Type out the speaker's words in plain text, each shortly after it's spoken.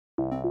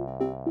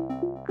Hey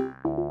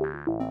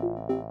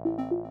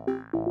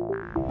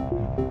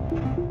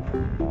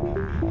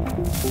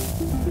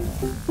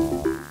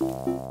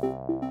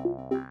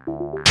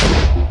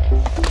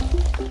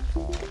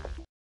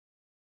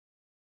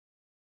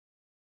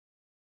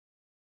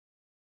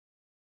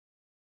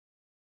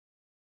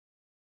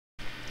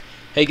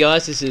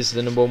guys, this is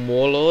the #1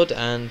 Warlord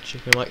and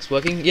Chicken Mike's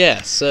working.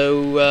 Yeah,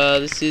 so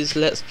this is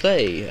Let's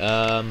Play.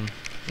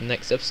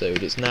 Next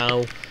episode. It's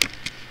now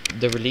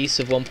the release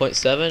of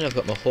 1.7. I've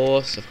got my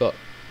horse, I've got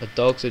a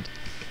dog, so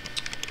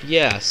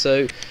yeah,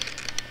 so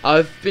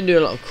I've been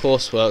doing a lot of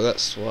coursework,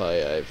 that's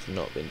why I've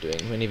not been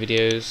doing many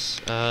videos.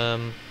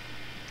 And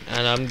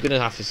I'm gonna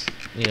have to,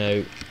 you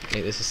know,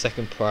 make this a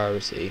second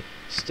priority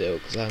still,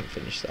 because I haven't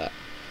finished that.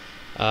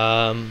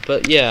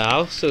 But yeah,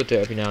 I'll still do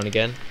it every now and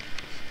again.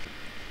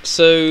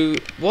 So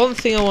one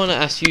thing I want to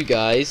ask you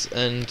guys,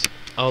 and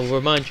I'll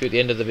remind you at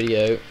the end of the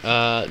video,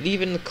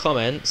 leave in the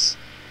comments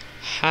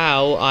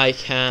how I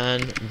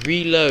can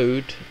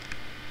reload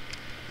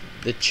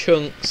the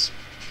chunks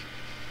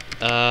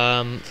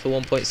for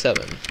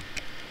 1.7.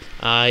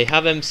 I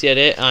have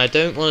MCEdit and I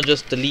don't want to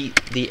just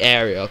delete the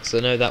area because I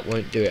know that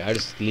won't do it. I'll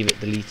just leave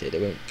it deleted,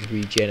 it won't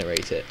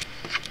regenerate it.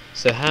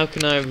 So how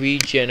can I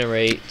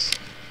regenerate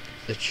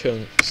the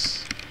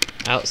chunks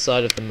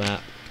outside of the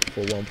map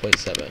for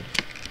 1.7?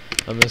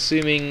 I'm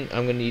assuming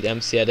I'm going to need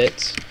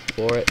MCEdit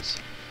for it,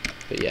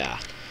 but yeah,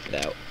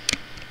 get out.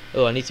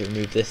 Oh, I need to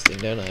remove this thing,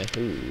 don't I?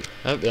 Ooh,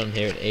 I haven't been on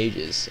here in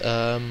ages.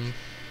 So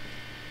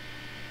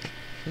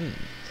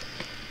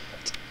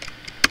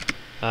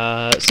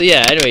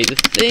yeah, anyway, the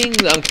thing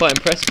that I'm quite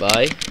impressed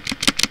by,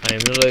 I am going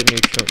to load new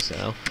chunks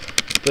now,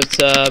 but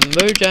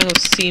Mojang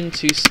seemed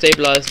to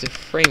stabilise the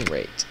frame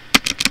rate.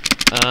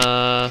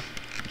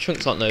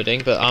 Chunks aren't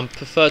loading, but I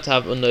prefer to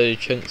have unloaded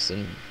chunks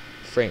than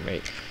frame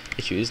rate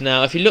issues.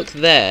 Now if you look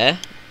there,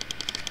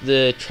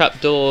 the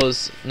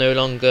trapdoors no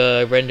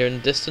longer render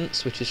in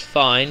distance, which is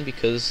fine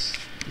because,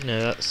 you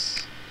know,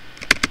 that's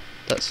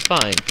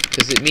fine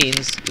because it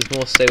means there's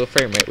more stable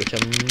frame rate, which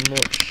I'd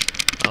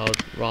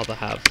rather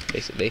have,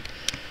 basically.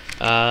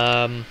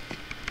 Yeah,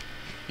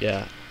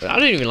 but I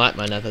don't even like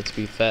my nether, to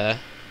be fair.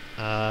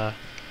 I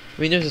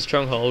mean, there's a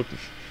stronghold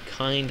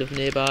kind of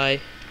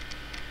nearby,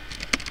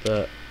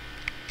 but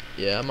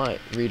yeah, I might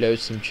reload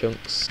some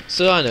chunks.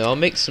 So I know, I'll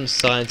make some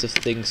signs of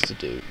things to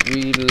do.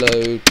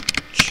 Reload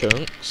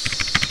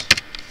chunks.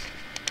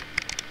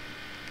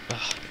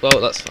 Well,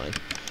 that's fine.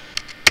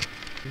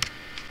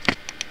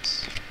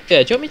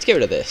 Yeah, do you want me to get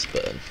rid of this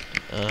button?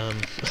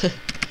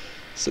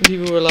 Some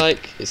people were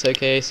like, it's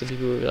okay, some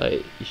people were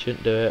like, you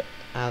shouldn't do it.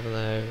 I don't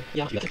know.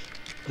 Yeah, I'll do it.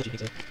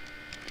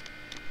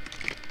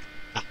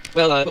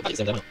 Well, can't use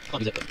it, but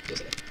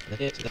just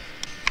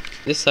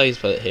this is how you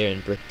spell it here in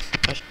Britain.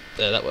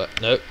 There, that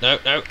worked. No.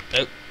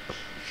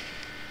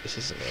 This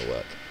isn't gonna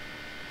work.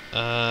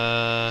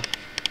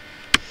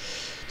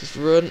 Just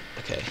run.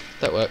 Okay,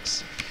 that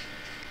works.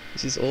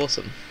 This is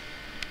awesome.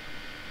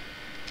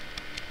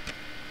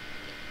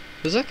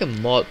 There's like a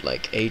mod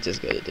like ages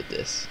ago that did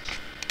this.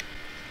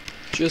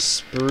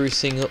 Just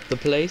sprucing up the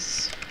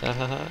place.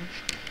 Hahaha.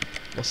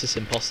 What's this,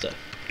 imposter?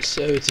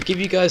 So to give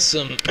you guys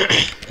some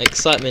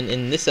excitement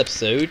in this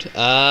episode,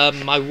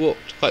 I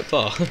walked quite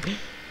far.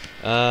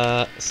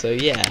 So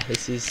yeah,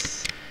 this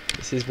is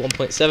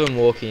 1.7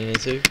 walking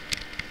into.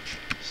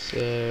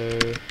 So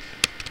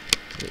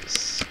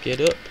let's get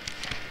on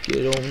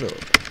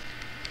up.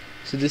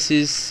 So this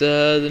is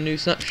the new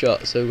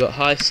snapshot. So we've got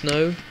high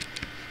snow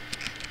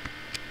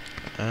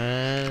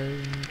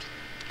and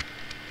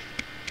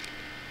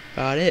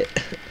about it.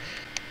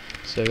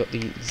 So I've got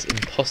these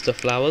imposter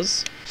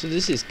flowers. So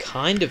this is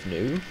kind of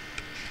new.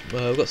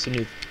 Well, I've got some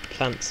new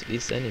plants at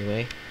least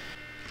anyway.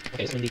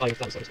 Okay, so we need 5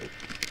 flowers, obviously.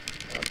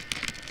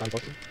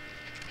 Bottom.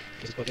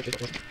 This is quite good.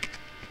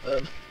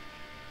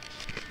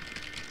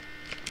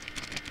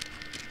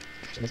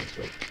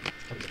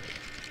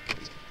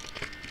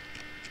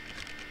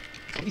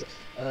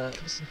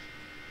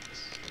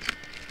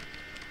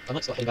 I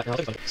might start heading back now.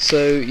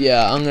 So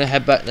yeah, I'm gonna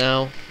head back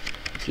now.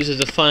 Just as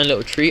a fine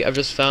little treat, I've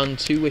just found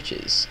 2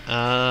 witches.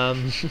 Oh,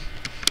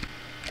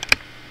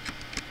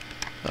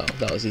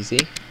 that was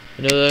easy.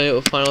 Another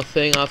little final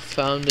thing, I've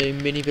found a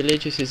mini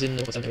village. This is in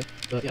the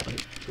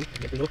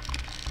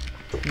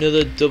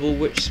another double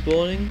witch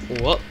spawning.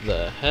 What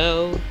the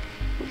hell?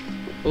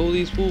 All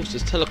these wolves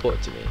just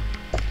teleported to me.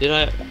 Did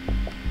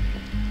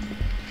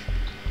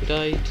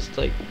I just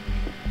like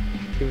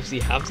previously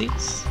have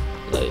these?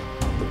 Like,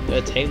 did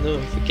I tame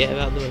them and forget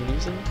about them and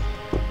lose them?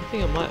 I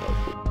think I might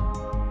have.